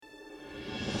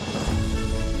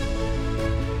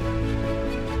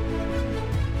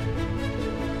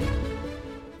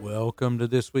welcome to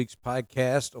this week's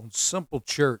podcast on Simple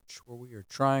Church, where we are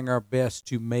trying our best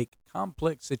to make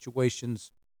complex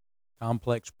situations,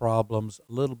 complex problems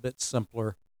a little bit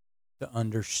simpler to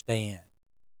understand.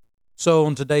 So,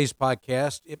 on today's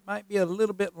podcast, it might be a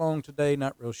little bit long today,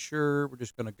 not real sure. We're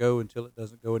just going to go until it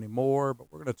doesn't go anymore, but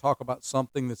we're going to talk about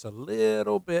something that's a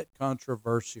little bit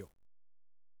controversial.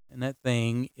 And that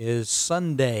thing is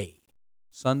Sunday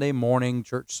morning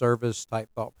church service type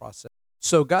thought process.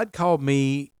 So God called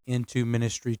me into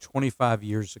ministry 25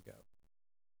 years ago.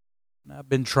 And I've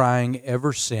been trying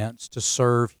ever since to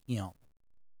serve Him.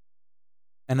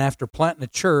 And after planting a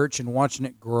church and watching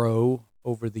it grow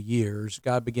over the years,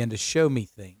 God began to show me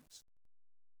things.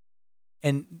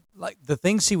 And like the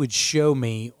things He would show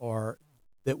me are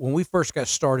that when we first got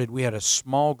started, we had a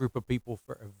small group of people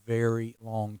for a very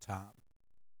long time.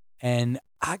 And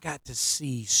I got to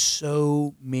see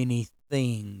so many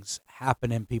things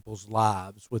happen in people's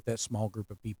lives with that small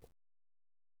group of people.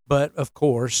 But of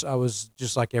course, I was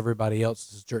just like everybody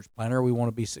else as a church planter. We want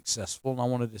to be successful, and I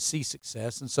wanted to see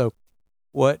success. And so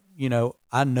what,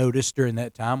 I noticed during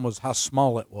that time was how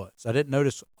small it was. I didn't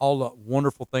notice all the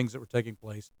wonderful things that were taking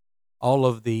place, all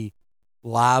of the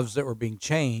lives that were being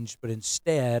changed, but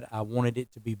instead I wanted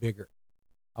it to be bigger.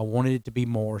 I wanted it to be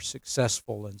more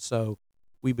successful. And so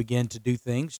we began to do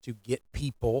things to get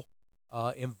people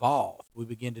involved. We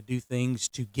began to do things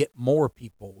to get more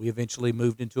people. We eventually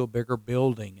moved into a bigger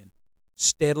building and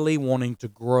steadily wanting to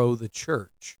grow the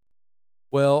church.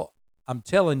 Well, I'm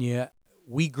telling you,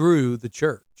 we grew the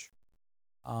church.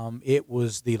 It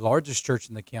was the largest church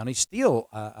in the county. Still,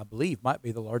 I believe, might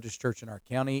be the largest church in our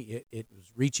county. It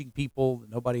was reaching people that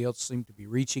nobody else seemed to be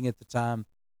reaching at the time.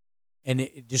 And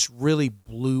it just really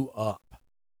blew up.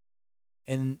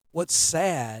 And what's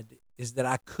sad is that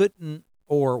I couldn't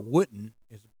or wouldn't,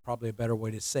 is probably a better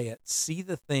way to say it, see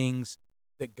the things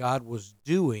that God was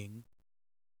doing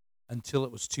until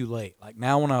it was too late. Like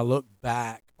now when I look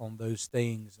back on those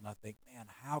things and I think, man,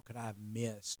 how could I have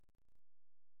missed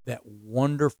that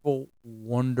wonderful,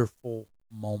 wonderful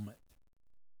moment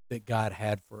that God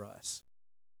had for us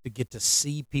to get to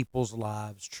see people's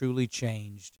lives truly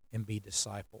changed and be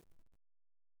discipled.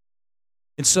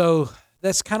 And so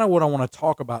that's kind of what I want to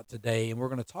talk about today, and we're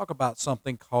going to talk about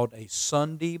something called a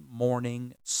Sunday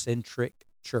morning centric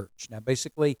church. Now,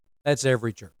 basically, that's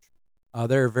every church.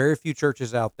 There are very few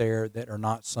churches out there that are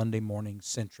not Sunday morning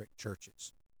centric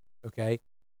churches, okay?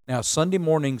 Now, Sunday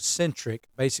morning centric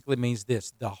basically means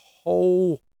this: the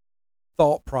whole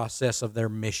thought process of their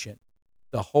mission,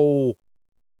 the whole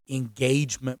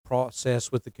engagement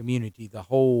process with the community, the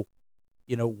whole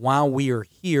while we are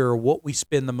here, what we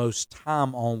spend the most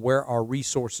time on, where our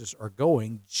resources are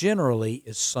going, generally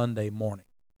is Sunday morning.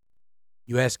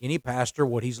 You ask any pastor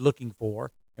what he's looking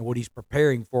for and what he's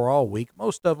preparing for all week,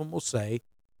 most of them will say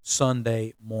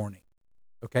Sunday morning.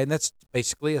 Okay, and that's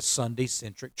basically a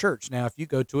Sunday-centric church. Now, if you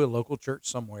go to a local church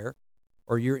somewhere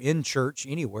or you're in church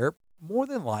anywhere, more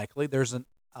than likely there's an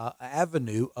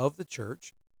avenue of the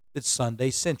church that's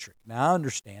Sunday-centric. Now, I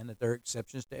understand that there are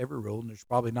exceptions to every rule, and there's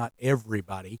probably not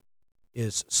everybody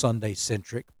is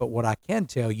Sunday-centric, but what I can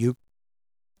tell you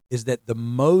is that the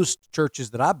most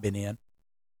churches that I've been in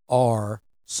are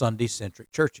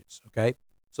Sunday-centric churches, okay?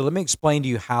 So let me explain to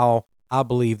you how I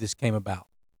believe this came about,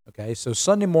 okay? So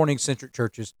Sunday morning-centric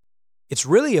churches, it's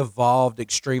really evolved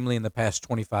extremely in the past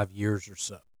 25 years or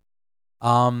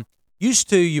so. Used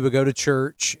to, you would go to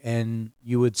church and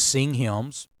you would sing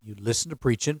hymns, you'd listen to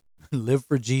preaching, live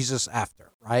for Jesus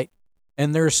after, right?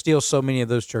 And there are still so many of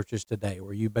those churches today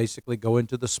where you basically go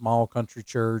into the small country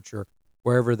church or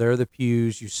wherever there are the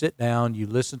pews, you sit down, you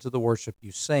listen to the worship,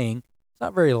 you sing. It's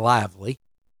not very lively,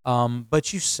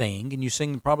 but you sing, and you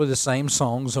sing probably the same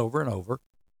songs over and over.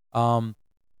 And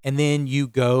then you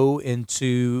go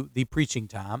into the preaching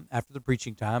time. After the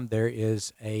preaching time, there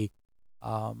is a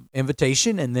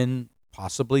invitation and then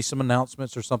possibly some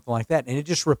announcements or something like that. And it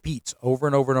just repeats over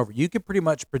and over and over. You can pretty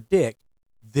much predict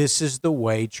this is the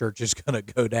way church is going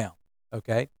to go down,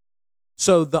 okay?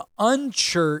 So the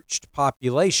unchurched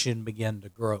population began to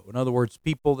grow. In other words,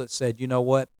 people that said, you know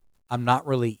what, I'm not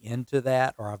really into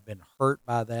that, or I've been hurt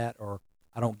by that, or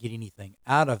I don't get anything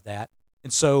out of that.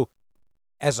 And so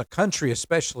as a country,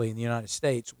 especially in the United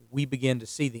States, we begin to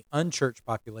see the unchurched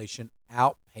population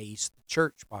outpace the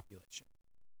church population.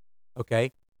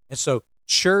 Okay? And so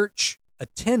church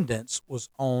attendance was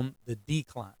on the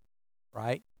decline,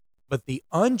 right? But the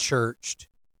unchurched,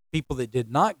 people that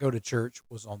did not go to church,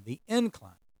 was on the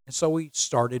incline. And so we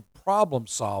started problem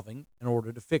solving in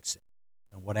order to fix it.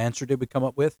 And what answer did we come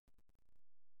up with?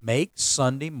 Make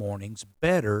Sunday mornings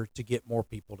better to get more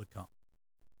people to come.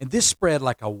 And this spread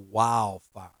like a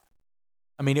wildfire.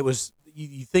 I mean, it was,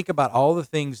 you think about all the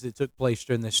things that took place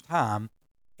during this time,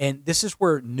 and this is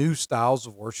where new styles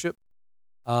of worship.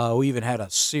 We even had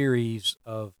a series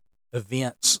of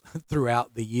events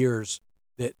throughout the years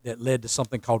that led to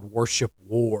something called worship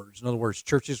wars. In other words,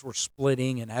 churches were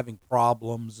splitting and having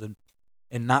problems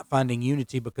and not finding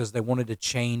unity because they wanted to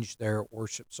change their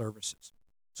worship services.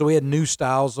 So we had new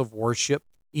styles of worship,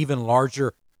 even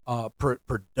larger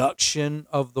production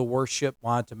of the worship,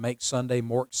 wanted to make Sunday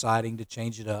more exciting, to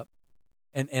change it up.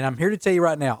 And I'm here to tell you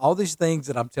right now, all these things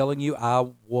that I'm telling you, I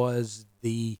was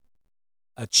the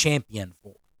a champion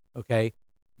for. Okay,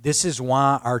 this is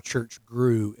why our church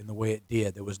grew in the way it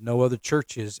did. There was no other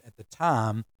churches at the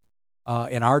time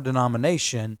in our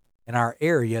denomination, in our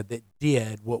area, that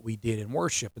did what we did in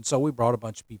worship, and so we brought a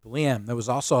bunch of people in. There was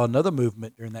also another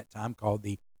movement during that time called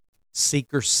the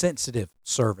seeker sensitive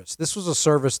service. This was a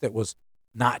service that was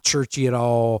not churchy at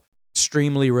all,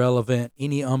 extremely relevant.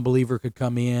 Any unbeliever could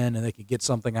come in and they could get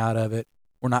something out of it.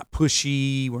 We're not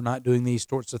pushy. We're not doing these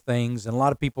sorts of things. And a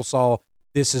lot of people saw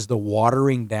this as the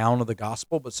watering down of the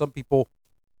gospel. But some people,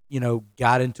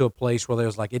 got into a place where they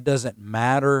was like, it doesn't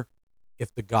matter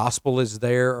if the gospel is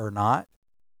there or not,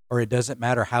 or it doesn't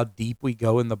matter how deep we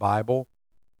go in the Bible.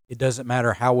 It doesn't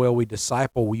matter how well we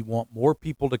disciple. We want more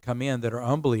people to come in that are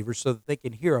unbelievers so that they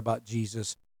can hear about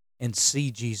Jesus and see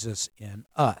Jesus in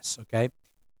us, okay?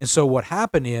 And so what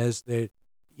happened is that,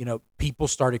 people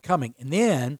started coming. And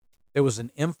then there was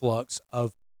an influx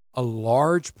of a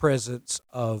large presence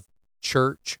of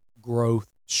church growth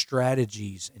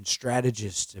strategies and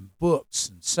strategists and books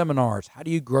and seminars. How do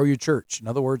you grow your church? In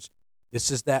other words, this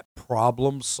is that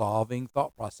problem-solving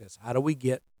thought process. How do we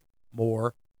get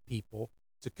more people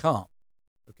to come?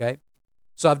 Okay?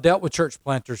 So I've dealt with church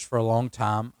planters for a long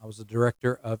time. I was the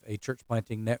director of a church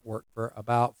planting network for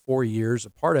about 4 years,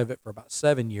 a part of it for about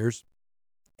 7 years,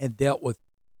 and dealt with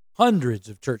hundreds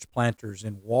of church planters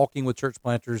and walking with church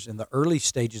planters in the early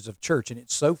stages of church. And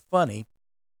it's so funny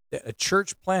that a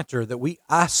church planter that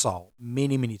I saw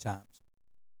many, many times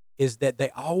is that they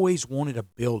always wanted a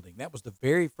building. That was the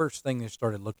very first thing they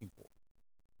started looking for,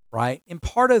 right? And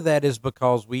part of that is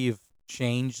because we've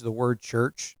changed the word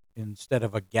church. Instead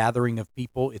of a gathering of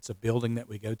people, it's a building that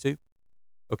we go to,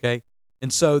 okay?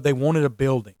 And so they wanted a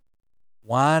building.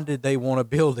 Why did they want a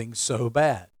building so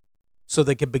bad? So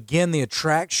they could begin the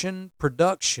attraction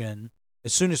production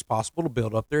as soon as possible to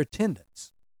build up their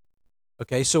attendance.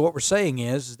 Okay, so what we're saying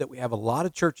is that we have a lot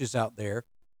of churches out there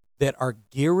that are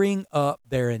gearing up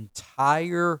their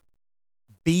entire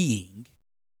being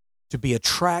to be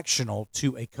attractional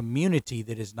to a community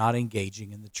that is not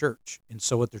engaging in the church. And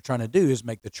so what they're trying to do is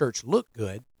make the church look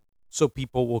good so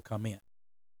people will come in.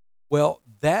 Well,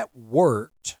 that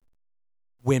worked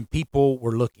when people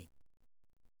were looking.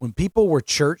 When people were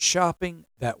church shopping,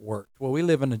 that worked. Well, we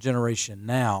live in a generation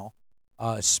now,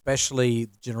 especially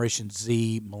Generation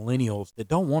Z, millennials, that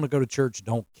don't want to go to church,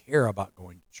 don't care about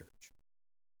going to church.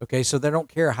 Okay, so they don't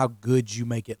care how good you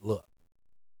make it look.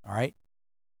 All right?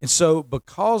 And so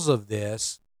because of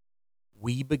this,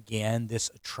 we began this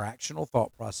attractional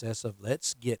thought process of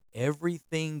let's get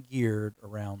everything geared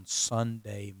around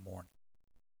Sunday morning.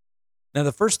 Now,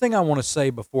 the first thing I want to say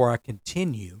before I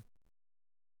continue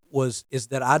is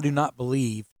that I do not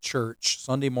believe church,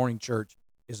 Sunday morning church,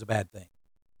 is a bad thing.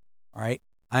 All right?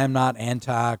 I am not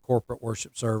anti-corporate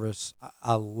worship service.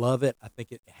 I love it. I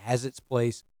think it has its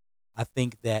place. I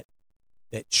think that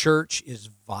church is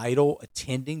vital.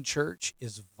 Attending church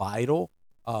is vital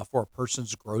for a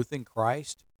person's growth in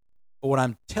Christ. But what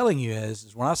I'm telling you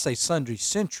is when I say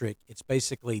Sunday-centric, it's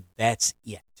basically that's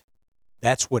it.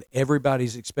 That's what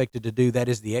everybody's expected to do. That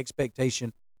is the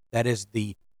expectation. That is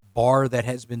the bar that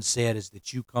has been set, is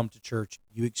that you come to church,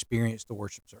 you experience the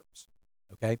worship service,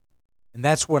 okay? And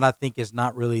that's what I think is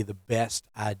not really the best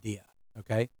idea,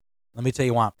 okay? Let me tell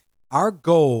you why. Our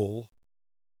goal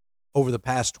over the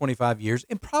past 25 years,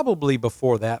 and probably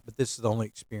before that, but this is the only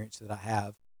experience that I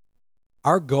have,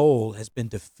 our goal has been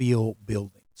to fill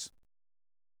buildings.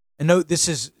 And note, this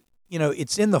is,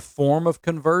 it's in the form of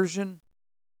conversion,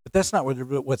 but that's not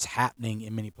what's happening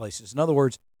in many places. In other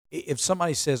words, if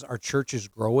somebody says our church is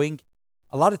growing,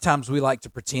 a lot of times we like to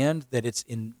pretend that it's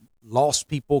in lost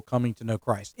people coming to know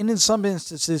Christ. And in some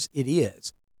instances, it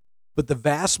is. But the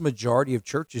vast majority of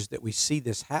churches that we see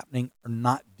this happening are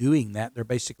not doing that. They're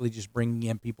basically just bringing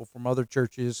in people from other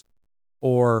churches,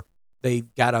 or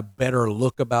they've got a better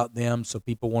look about them, so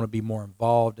people want to be more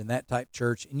involved in that type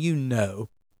church. And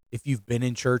if you've been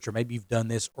in church, or maybe you've done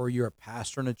this, or you're a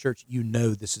pastor in a church,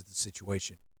 this is the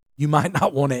situation. You might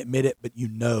not want to admit it, but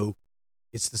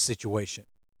it's the situation.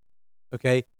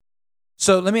 Okay?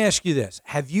 So let me ask you this.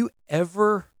 Have you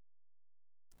ever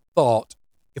thought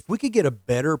If we could get a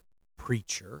better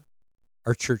preacher,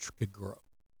 our church could grow.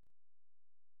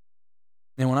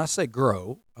 And when I say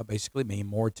grow, I basically mean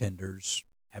more attenders,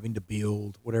 having to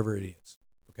build, whatever it is.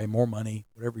 Okay, more money,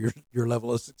 whatever your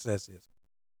level of success is.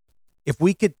 If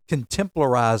we could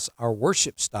contemporize our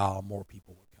worship style, more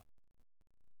people would come.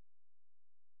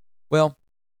 Well,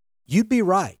 you'd be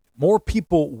right. More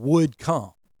people would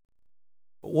come.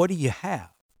 But what do you have?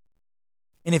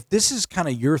 And if this is kind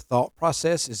of your thought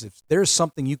process, is if there's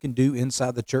something you can do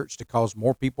inside the church to cause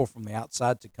more people from the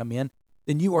outside to come in,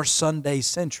 then you are Sunday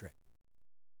centric.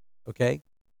 Okay?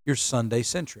 You're Sunday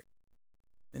centric.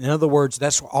 In other words,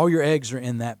 that's where all your eggs are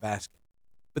in that basket.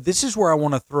 But this is where I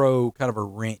want to throw kind of a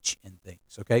wrench in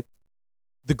things, okay?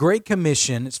 The Great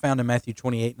Commission, it's found in Matthew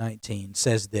 28:19,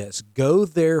 says this: "Go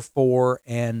therefore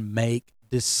and make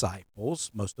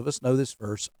disciples," most of us know this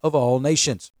verse, "of all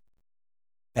nations,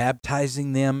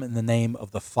 baptizing them in the name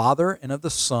of the Father and of the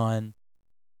Son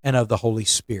and of the Holy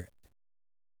Spirit."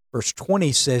 Verse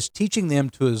 20 says, "Teaching them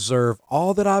to observe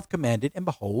all that I've commanded, and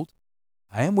behold,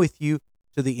 I am with you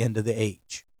to the end of the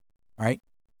age." All right?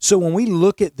 So when we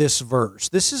look at this verse,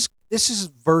 this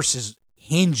verse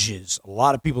hinges a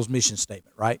lot of people's mission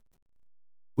statement, right?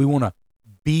 We want to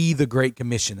be the Great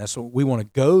Commission. That's what we want to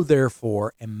go,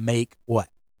 therefore, and make what?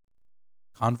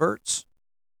 Converts?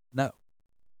 No.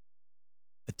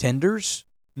 Attenders?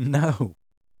 No.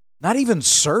 Not even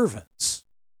servants.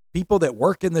 People that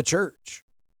work in the church.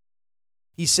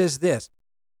 He says this: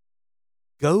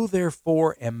 "Go,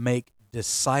 therefore, and make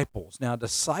disciples." Now,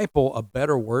 disciple, a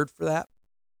better word for that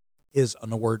is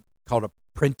a word called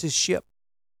apprenticeship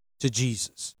to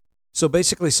Jesus. So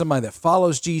basically somebody that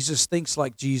follows Jesus, thinks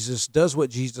like Jesus, does what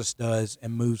Jesus does,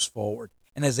 and moves forward,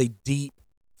 and has a deep,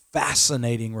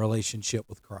 fascinating relationship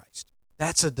with Christ.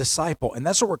 That's a disciple, and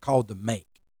that's what we're called to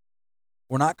make.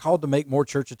 We're not called to make more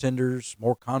church attenders,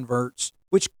 more converts,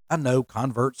 which I know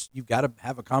converts, you've got to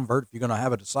have a convert if you're going to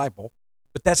have a disciple,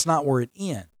 but that's not where it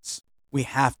ends. We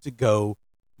have to go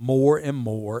more and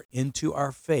more into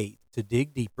our faith to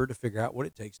dig deeper to figure out what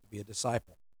it takes to be a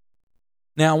disciple.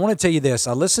 Now, I want to tell you this.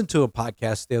 I listened to a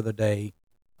podcast the other day,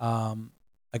 a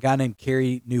guy named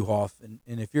Carey Nieuwhof, and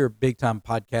if you're a big-time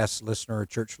podcast listener or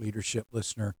church leadership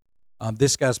listener,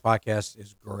 this guy's podcast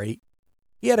is great.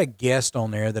 He had a guest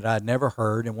on there that I'd never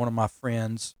heard, and one of my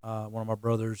friends, one of my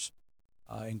brothers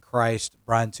in Christ,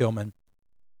 Brian Tillman,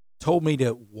 told me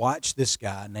to watch this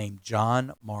guy named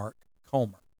John Mark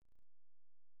Comer.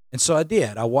 And so I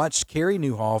did. I watched Carey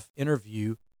Nieuwhof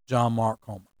interview John Mark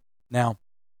Comer. Now,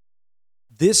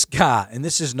 this guy, and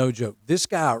this is no joke, this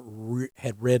guy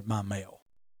had read my mail.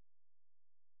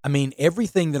 I mean,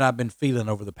 everything that I've been feeling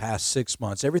over the past 6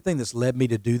 months, everything that's led me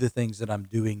to do the things that I'm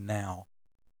doing now,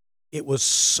 it was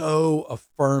so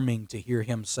affirming to hear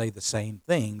him say the same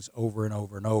things over and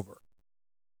over and over.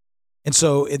 And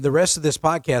so in the rest of this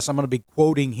podcast, I'm going to be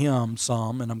quoting him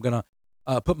some, and I'm going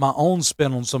to put my own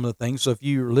spin on some of the things. So if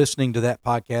you're listening to that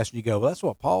podcast and you go, well, that's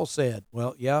what Paul said.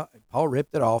 Well, yeah, Paul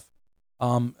ripped it off.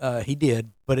 He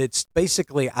did, but it's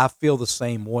basically, I feel the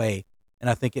same way, and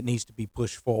I think it needs to be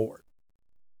pushed forward.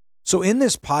 So in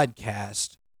this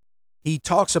podcast, he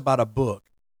talks about a book,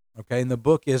 okay, and the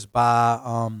book is by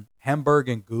Hamburg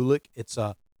and Gulick. It's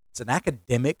an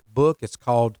academic book. It's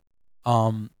called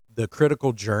The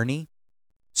Critical Journey.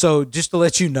 So just to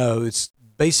let you know, it's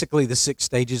basically the 6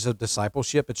 stages of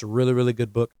discipleship. It's a really, really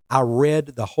good book. I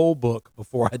read the whole book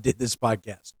before I did this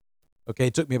podcast. Okay,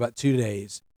 it took me about 2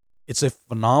 days. It's a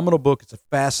phenomenal book. It's a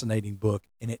fascinating book,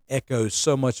 and it echoes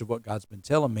so much of what God's been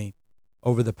telling me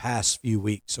over the past few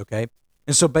weeks, okay?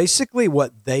 And so basically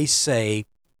what they say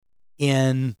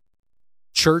in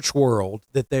church world,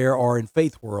 that there are in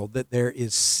faith world, that there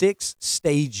is 6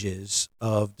 stages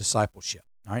of discipleship,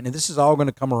 all right? And this is all going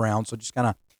to come around, so just kind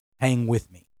of hang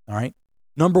with me, all right?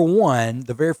 Number 1,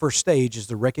 the very first stage is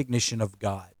the recognition of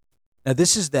God. Now,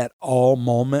 this is that all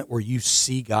moment where you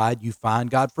see God, you find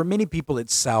God. For many people,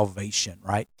 it's salvation,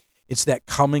 right? It's that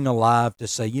coming alive to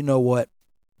say, you know what?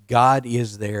 God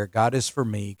is there. God is for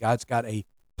me. God's got a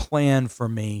plan for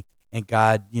me. And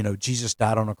God, Jesus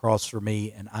died on a cross for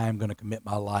me, and I am going to commit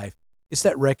my life. It's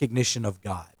that recognition of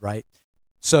God, right?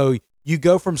 So you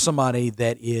go from somebody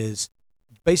that is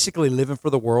basically living for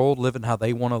the world, living how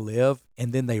they want to live,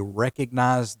 and then they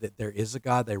recognize that there is a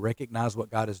God. They recognize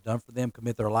what God has done for them,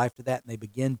 commit their life to that, and they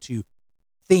begin to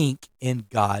think in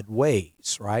God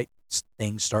ways, right?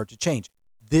 Things start to change.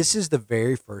 This is the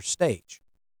very first stage.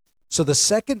 So the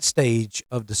second stage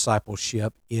of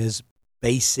discipleship is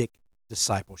basic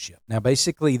discipleship. Now,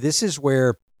 basically, this is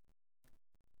where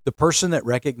the person that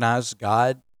recognizes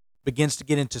God begins to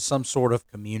get into some sort of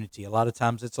community. A lot of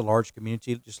times it's a large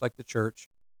community, just like the church.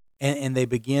 and they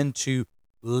begin to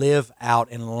live out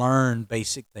and learn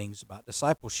basic things about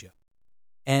discipleship.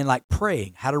 And like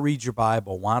praying, how to read your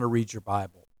Bible, why to read your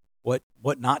Bible, what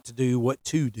not to do, what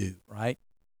to do, right?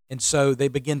 And so they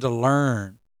begin to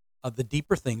learn the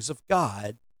deeper things of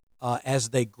God as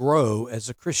they grow as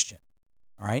a Christian,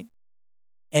 all right?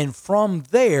 And from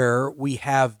there, we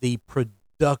have the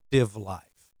productive life,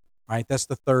 right? That's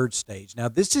the third stage. Now,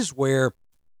 this is where,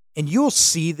 and you'll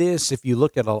see this if you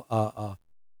look at a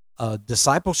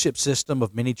discipleship system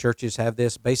of many churches have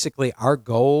this. Basically, our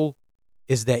goal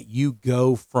is that you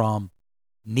go from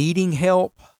needing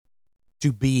help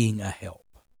to being a help.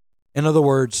 In other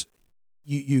words,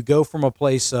 you go from a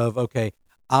place of, okay,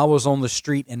 I was on the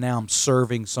street and now I'm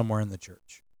serving somewhere in the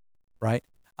church, right?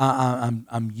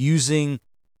 I'm using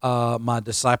my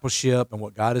discipleship and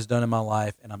what God has done in my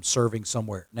life, and I'm serving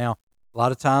somewhere. Now, a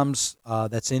lot of times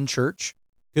that's in church,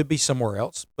 could be somewhere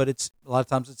else, but it's a lot of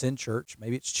times it's in church.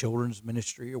 Maybe it's children's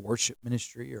ministry or worship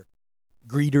ministry or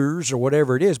greeters or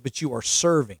whatever it is, but you are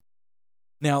serving.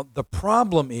 Now, the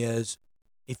problem is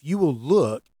if you will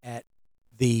look at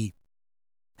the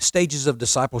stages of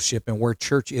discipleship and where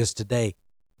church is today,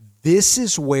 this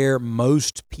is where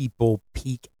most people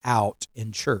peak out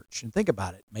in church. And think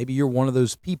about it. Maybe you're one of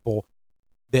those people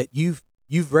that you've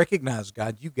recognized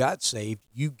God, you got saved,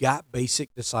 you got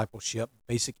basic discipleship,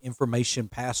 basic information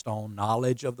passed on,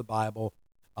 knowledge of the Bible.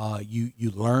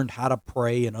 You learned how to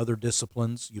pray in other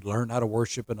disciplines. You learned how to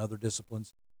worship in other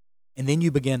disciplines. And then you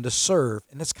began to serve.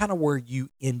 And that's kind of where you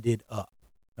ended up,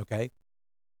 okay?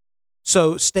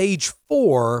 So stage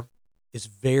 4 is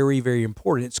very, very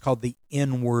important. It's called the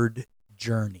inward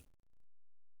journey.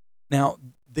 Now,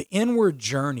 the inward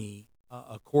journey,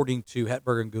 according to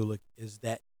Hatberg and Gulick, is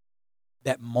that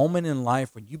moment in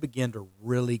life when you begin to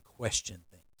really question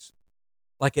things.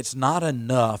 Like it's not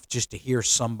enough just to hear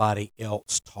somebody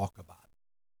else talk about it.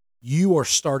 You are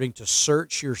starting to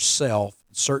search yourself,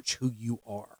 search who you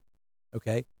are,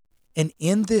 okay? And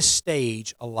in this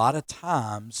stage, a lot of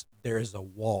times there is a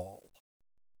wall,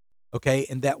 okay?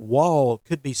 And that wall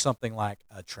could be something like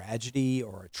a tragedy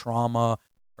or a trauma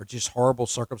or just horrible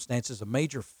circumstances, a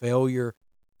major failure,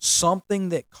 something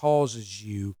that causes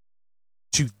you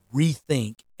to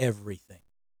rethink everything.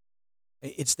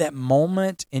 It's that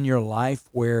moment in your life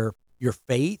where your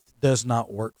faith does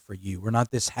not work for you. We're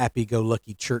not this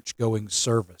happy-go-lucky church-going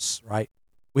service, right?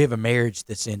 We have a marriage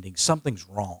that's ending. Something's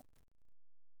wrong.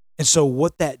 And so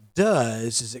what that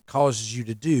does is it causes you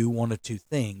to do one of two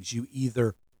things. You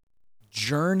either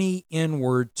journey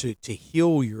inward to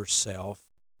heal yourself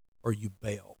or you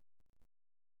bail,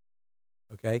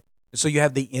 okay? And so you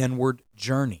have the inward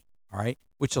journey, all right,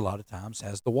 which a lot of times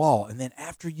has the wall. And then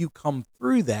after you come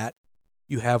through that,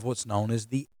 you have what's known as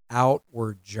the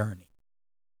outward journey.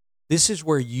 This is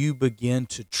where you begin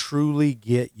to truly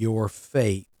get your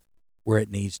faith where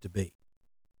it needs to be.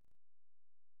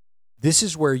 This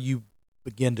is where you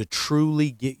begin to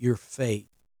truly get your faith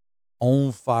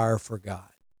on fire for God.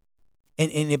 And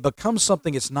it becomes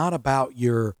something, it's not about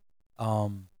your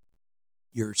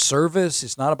service.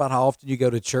 It's not about how often you go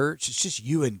to church. It's just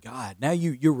you and God. Now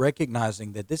you're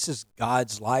recognizing that this is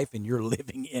God's life and you're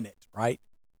living in it, right?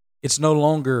 It's no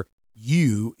longer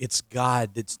you, it's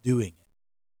God that's doing it.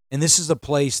 And this is a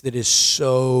place that is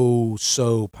so,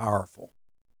 so powerful.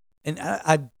 And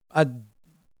I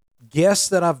guess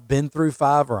that I've been through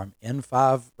 5 or I'm in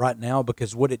 5 right now,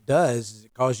 because what it does is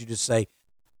it causes you to say,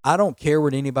 I don't care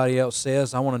what anybody else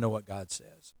says. I want to know what God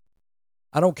says.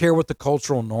 I don't care what the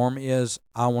cultural norm is.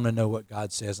 I want to know what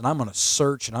God says. And I'm going to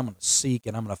search and I'm going to seek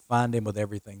and I'm going to find him with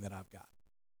everything that I've got.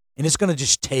 And it's going to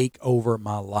just take over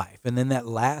my life. And then that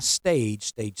last stage,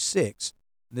 stage 6,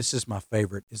 and this is my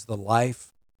favorite, is the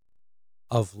life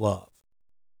of love.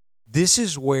 This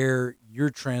is where your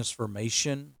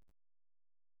transformation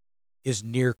is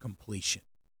near completion.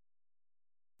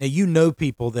 Now, you know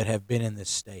people that have been in this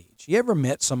stage. You ever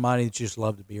met somebody that you just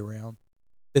love to be around?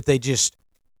 That they just,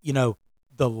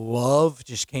 the love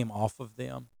just came off of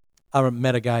them? I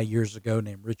met a guy years ago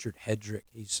named Richard Hedrick.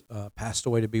 He's passed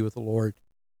away to be with the Lord.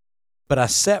 But I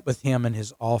sat with him in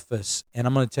his office, and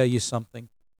I'm going to tell you something.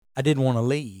 I didn't want to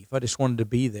leave. I just wanted to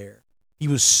be there. He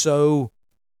was so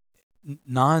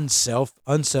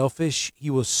unselfish. He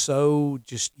was so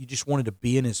you just wanted to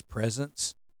be in his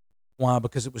presence. Why?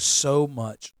 Because it was so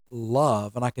much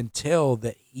love, and I can tell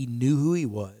that he knew who he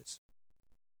was.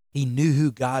 He knew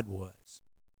who God was.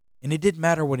 And it didn't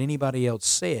matter what anybody else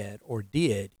said or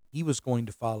did. He was going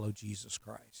to follow Jesus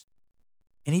Christ.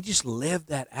 And he just lived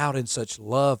that out in such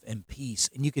love and peace.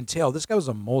 And you can tell this guy was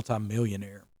a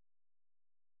multimillionaire.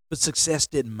 But success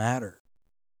didn't matter.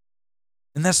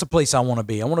 And that's the place I want to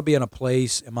be. I want to be in a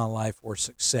place in my life where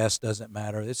success doesn't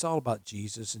matter. It's all about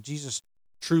Jesus, and Jesus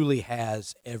truly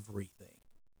has everything.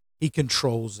 He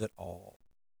controls it all.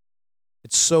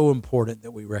 It's so important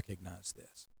that we recognize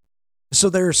this. So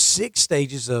there are 6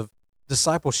 stages of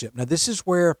discipleship. Now, this is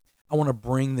where I want to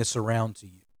bring this around to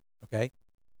you, okay?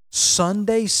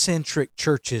 Sunday-centric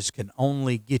churches can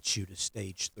only get you to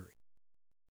stage 3.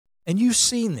 And you've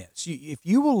seen this. If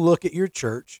you will look at your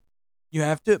church, you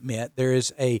have to admit there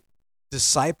is a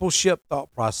discipleship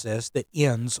thought process that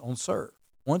ends on serve.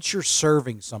 Once you're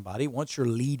serving somebody, once you're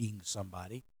leading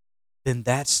somebody, then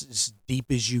that's as deep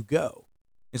as you go.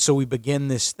 And so we begin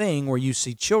this thing where you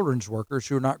see children's workers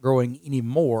who are not growing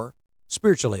anymore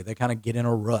spiritually. They kind of get in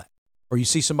a rut. Or you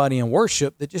see somebody in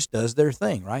worship that just does their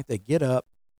thing, right? They get up,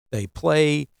 they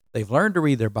play, they've learned to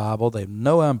read their Bible, they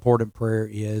know how important prayer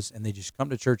is, and they just come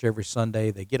to church every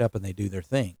Sunday, they get up and they do their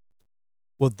thing.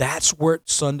 Well, that's what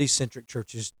Sunday-centric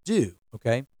churches do,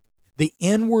 okay? The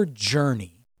inward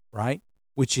journey, right,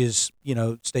 which is,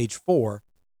 stage 4,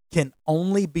 can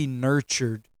only be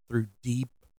nurtured through deep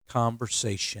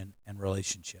conversation and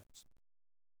relationships.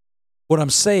 What I'm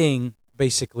saying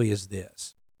basically is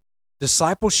this.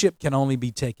 Discipleship can only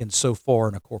be taken so far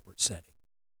in a corporate setting.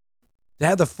 To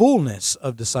have the fullness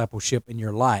of discipleship in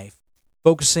your life,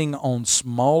 focusing on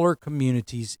smaller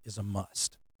communities is a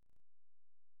must.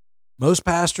 Most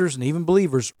pastors and even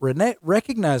believers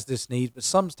recognize this need, but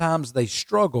sometimes they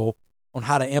struggle on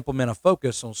how to implement a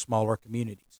focus on smaller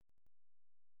communities.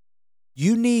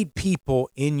 You need people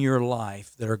in your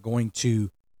life that are going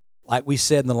to, like we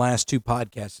said in the last 2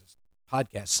 podcasts,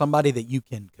 somebody that you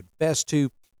can confess to,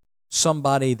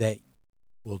 somebody that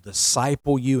will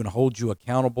disciple you and hold you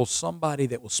accountable, somebody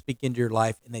that will speak into your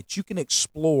life and that you can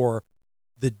explore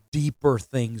the deeper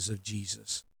things of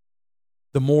Jesus,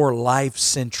 the more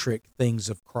life-centric things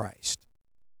of Christ.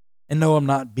 And no, I'm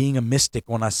not being a mystic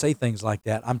when I say things like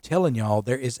that. I'm telling y'all,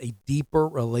 there is a deeper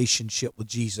relationship with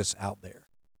Jesus out there.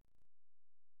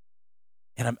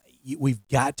 And we've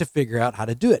got to figure out how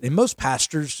to do it. And most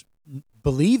pastors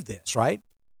believe this, right?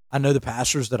 I know the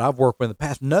pastors that I've worked with in the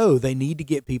past know they need to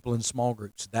get people in small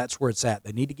groups. That's where it's at.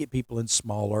 They need to get people in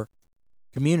smaller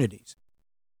communities.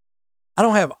 I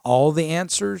don't have all the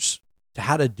answers to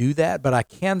how to do that, but I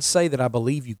can say that I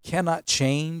believe you cannot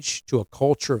change to a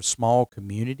culture of small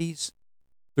communities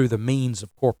through the means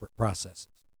of corporate processes.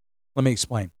 Let me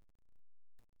explain.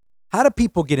 How do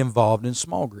people get involved in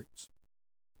small groups?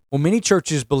 Well, many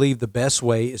churches believe the best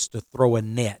way is to throw a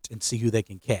net and see who they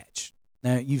can catch.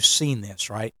 Now, you've seen this,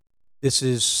 right? This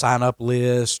is sign-up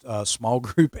list, small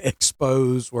group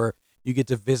expos, where you get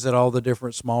to visit all the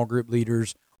different small group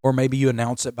leaders, or maybe you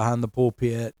announce it behind the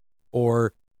pulpit,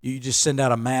 or you just send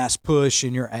out a mass push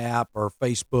in your app or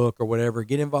Facebook or whatever.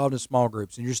 Get involved in small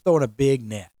groups, and you're just throwing a big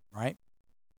net, right?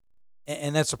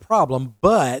 And that's a problem,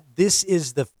 but this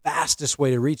is the fastest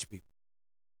way to reach people,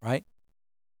 right?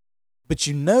 But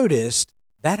you noticed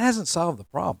that hasn't solved the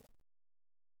problem.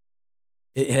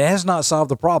 It has not solved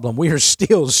the problem. We are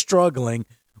still struggling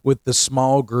with the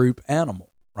small group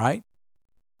animal, right?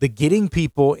 The getting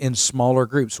people in smaller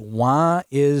groups. Why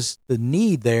is the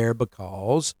need there?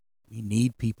 Because we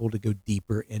need people to go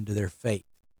deeper into their faith,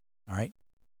 all right?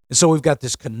 And so we've got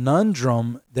this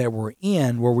conundrum that we're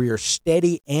in where we are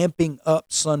steady amping up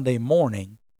Sunday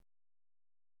morning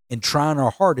and trying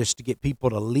our hardest to get people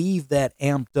to leave that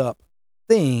amped up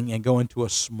thing and go into a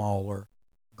smaller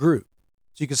group.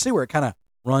 So you can see where it kind of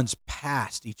runs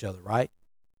past each other, right?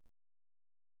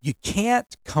 You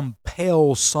can't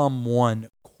compel someone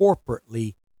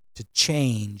corporately to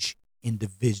change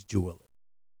individually.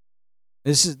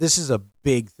 This is a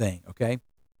big thing, okay?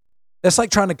 That's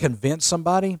like trying to convince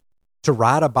somebody to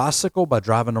ride a bicycle by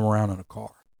driving them around in a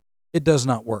car. It does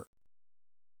not work.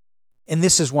 And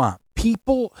this is why.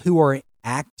 People who are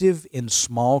active in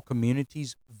small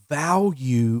communities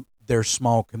value their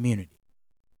small community,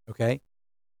 okay?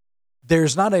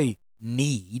 There's not a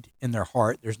need in their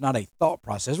heart. There's not a thought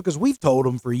process because we've told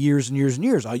them for years and years and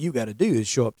years, all you got to do is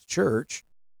show up to church,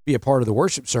 be a part of the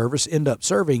worship service, end up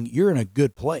serving. You're in a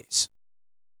good place,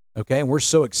 okay? And we're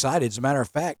so excited. As a matter of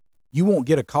fact, you won't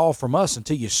get a call from us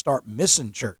until you start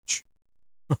missing church,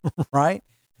 right?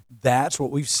 That's what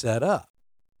we've set up,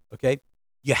 okay?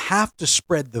 You have to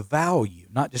spread the value,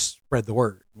 not just spread the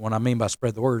word. What I mean by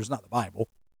spread the word is not the Bible.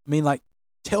 I mean, like,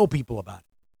 tell people about it.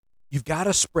 You've got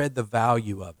to spread the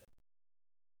value of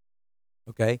it,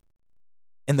 okay?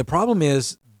 And the problem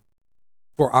is,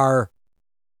 for our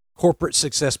corporate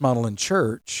success model in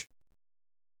church,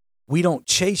 we don't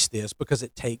chase this because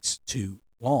it takes too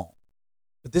long.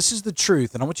 But this is the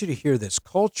truth, and I want you to hear this.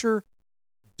 Culture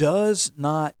does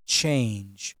not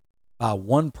change by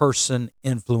one person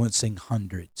influencing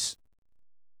hundreds.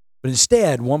 But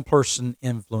instead, one person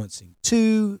influencing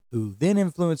two, who then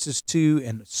influences two,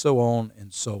 and so on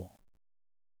and so on.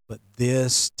 But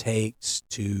this takes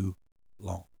too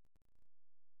long.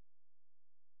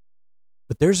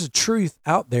 But there's a truth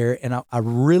out there, and I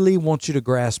really want you to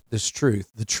grasp this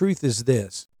truth. The truth is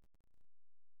this: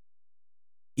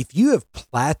 if you have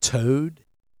plateaued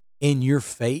in your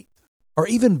faith or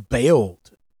even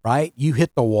bailed, right? You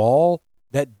hit the wall,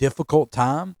 that difficult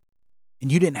time,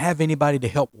 and you didn't have anybody to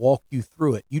help walk you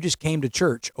through it. You just came to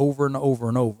church over and over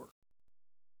and over,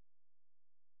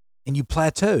 and you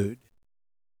plateaued.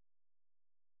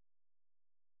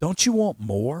 Don't you want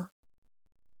more?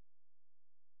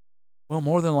 Well,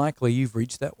 more than likely, you've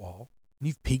reached that wall, and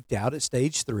you've peaked out at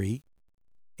stage 3,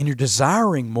 and you're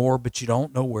desiring more, but you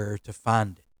don't know where to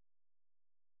find it.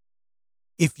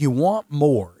 If you want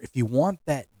more, if you want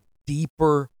that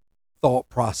deeper thought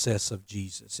process of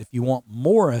Jesus, if you want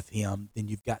more of him, then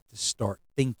you've got to start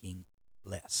thinking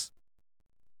less.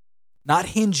 Not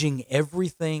hinging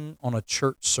everything on a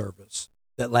church service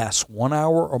that lasts 1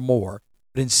 hour or more,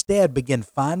 but instead begin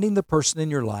finding the person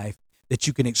in your life that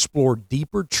you can explore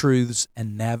deeper truths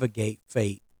and navigate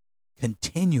faith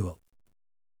continually.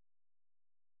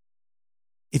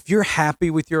 If you're happy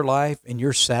with your life and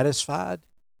you're satisfied,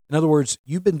 in other words,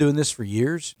 you've been doing this for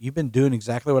years, you've been doing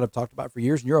exactly what I've talked about for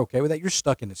years, and you're okay with that, you're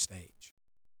stuck in the stage.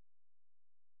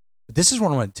 But this is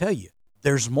what I want to tell you.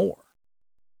 There's more.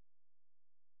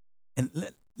 And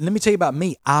let me tell you about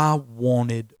me. I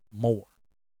wanted more.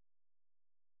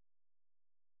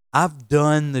 I've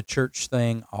done the church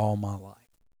thing all my life.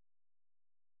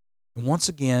 And once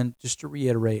again, just to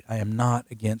reiterate, I am not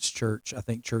against church. I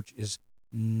think church is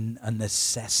a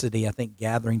necessity. I think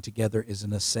gathering together is a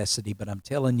necessity, but I'm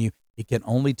telling you, it can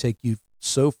only take you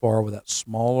so far without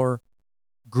smaller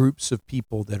groups of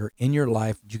people that are in your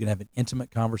life that you can have an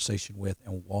intimate conversation with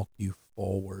and walk you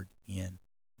forward in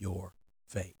your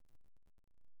faith.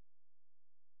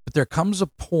 But there comes a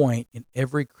point in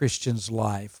every Christian's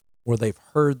life where they've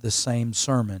heard the same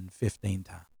sermon 15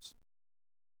 times.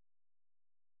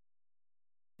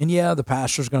 And yeah, the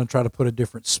pastor's going to try to put a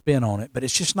different spin on it, but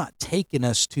it's just not taking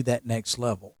us to that next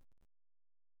level.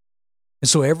 And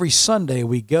so every Sunday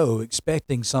we go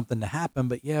expecting something to happen,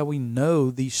 but yeah, we know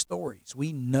these stories.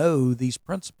 We know these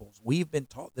principles. We've been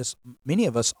taught this, many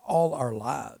of us, all our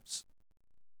lives.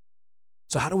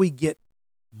 So how do we get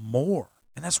more?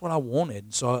 And that's what I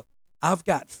wanted. So I've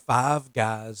got 5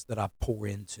 guys that I pour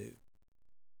into,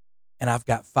 and I've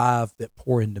got 5 that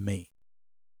pour into me.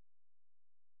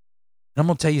 And I'm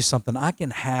going to tell you something. I can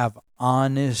have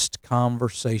honest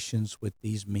conversations with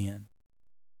these men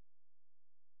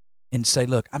and say,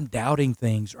 look, I'm doubting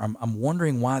things, or I'm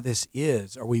wondering why this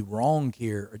is. Are we wrong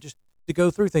here? Or just to go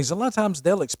through things. A lot of times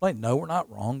they'll explain, no, we're not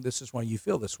wrong. This is why you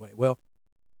feel this way. Well,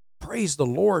 praise the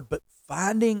Lord, but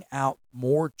finding out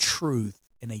more truth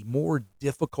in a more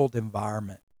difficult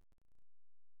environment,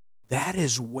 that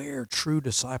is where true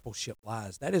discipleship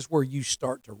lies. That is where you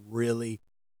start to really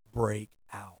break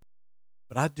out.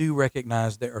 But I do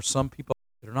recognize there are some people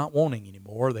that are not wanting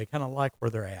anymore. They kind of like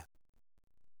where they're at.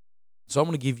 So I'm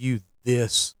going to give you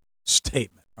this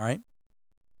statement, all right?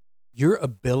 Your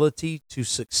ability to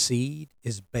succeed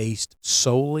is based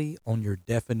solely on your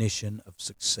definition of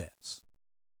success.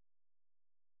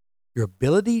 Your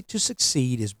ability to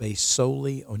succeed is based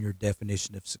solely on your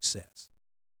definition of success.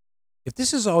 If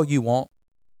this is all you want,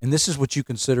 and this is what you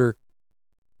consider,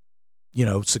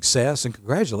 success, and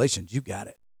congratulations, you got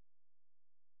it.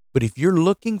 But if you're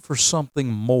looking for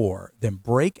something more, then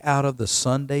break out of the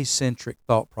Sunday-centric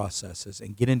thought processes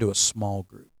and get into a small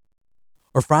group.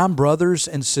 Or find brothers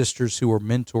and sisters who will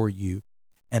mentor you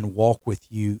and walk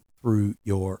with you through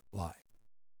your life.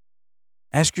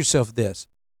 Ask yourself this: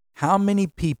 how many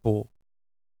people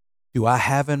do I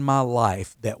have in my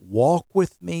life that walk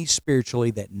with me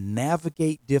spiritually, that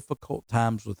navigate difficult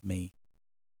times with me,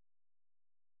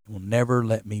 and will never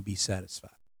let me be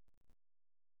satisfied?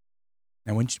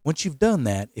 Now, once you've done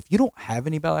that, if you don't have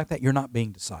anybody like that, you're not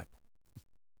being discipled.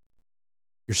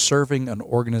 You're serving an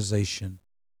organization,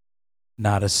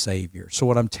 not a savior. So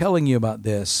what I'm telling you about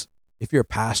this, if you're a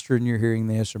pastor and you're hearing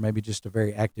this, or maybe just a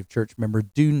very active church member,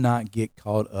 do not get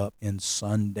caught up in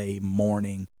Sunday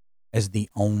morning as the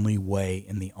only way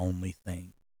and the only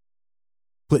thing.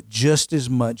 Put just as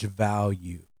much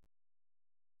value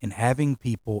in having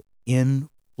people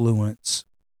influence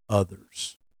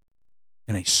others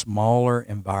in a smaller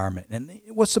environment. And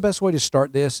what's the best way to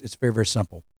start this? It's very, very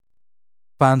simple.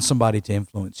 Find somebody to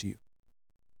influence you.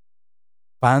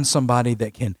 Find somebody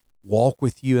that can walk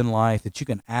with you in life, that you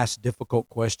can ask difficult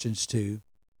questions to.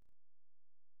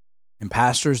 And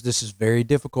pastors, this is very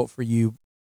difficult for you.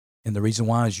 And the reason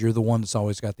why is you're the one that's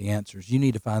always got the answers. You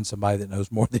need to find somebody that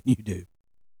knows more than you do.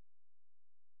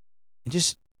 And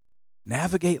just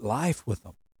navigate life with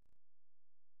them.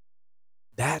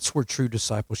 That's where true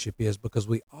discipleship is, because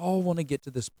we all want to get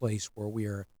to this place where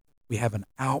we have an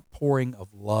outpouring of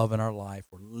love in our life.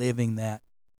 We're living that.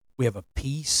 We have a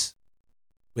peace.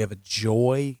 We have a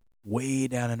joy way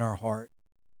down in our heart.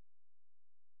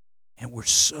 And we're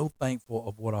so thankful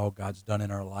of what all God's done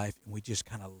in our life. And we just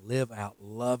kind of live out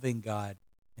loving God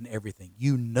in everything.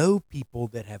 You know people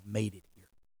that have made it here.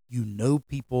 You know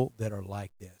people that are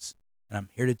like this. And I'm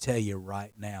here to tell you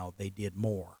right now, they did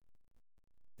more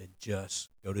than just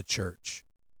go to church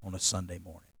on a Sunday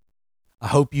morning. I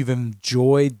hope you've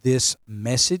enjoyed this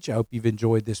message. I hope you've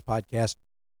enjoyed this podcast.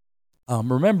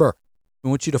 Remember, we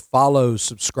want you to follow,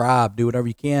 subscribe, do whatever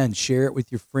you can, share it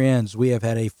with your friends. We have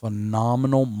had a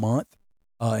phenomenal month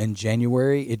in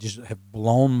January. It just has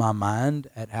blown my mind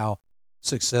at how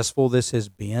successful this has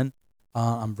been.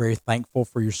 I'm very thankful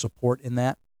for your support in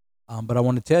that. But I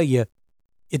want to tell you,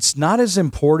 it's not as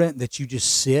important that you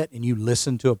just sit and you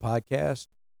listen to a podcast,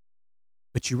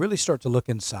 but you really start to look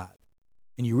inside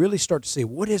and you really start to say,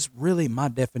 what is really my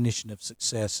definition of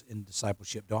success in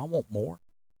discipleship? Do I want more?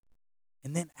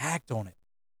 And then act on it.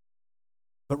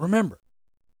 But remember,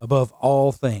 above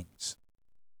all things,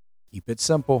 keep it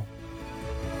simple.